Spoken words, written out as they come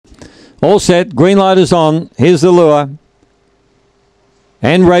All set. Green light is on. Here's the lure.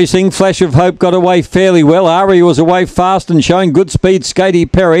 And racing, Flash of Hope got away fairly well. Ari was away fast and showing good speed. Skatey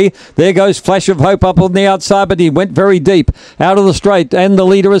Perry. There goes Flash of Hope up on the outside, but he went very deep out of the straight. And the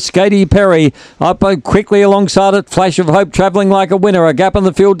leader is Skatey Perry. Up quickly alongside it. Flash of Hope travelling like a winner. A gap in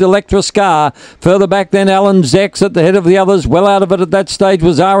the field, Electra Scar. Further back then, Alan Zex at the head of the others. Well out of it at that stage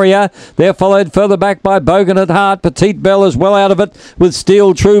was Aria. They're followed further back by Bogan at Heart. Petite Belle is well out of it with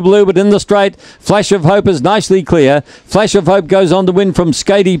Steel True Blue, but in the straight, Flash of Hope is nicely clear. Flash of Hope goes on to win from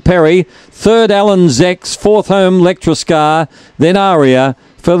Skatey Perry. Third, Alan Zex. Fourth home, Electra Scar. Then Aria.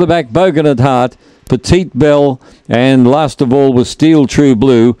 Further back, Bogan at Heart. Petite Belle. And last of all was Steel True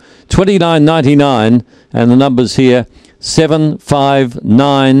Blue. 29.99. And the numbers here, 7, 5,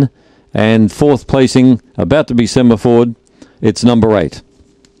 9. And fourth placing, about to be semaphore. It's number 8.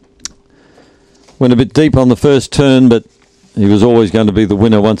 Went a bit deep on the first turn, but he was always going to be the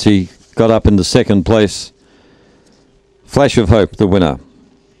winner once he got up into second place. Flash of Hope, the winner.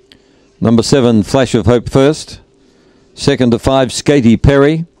 Number 7, Flash of Hope first. Second to 5, Skatey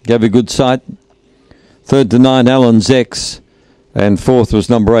Perry. Gave a good sight. Third to 9, Alan Zex. And fourth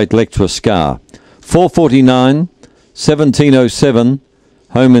was number 8, Electra Scar. 4:49, 17:07.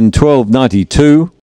 Home in 12:92.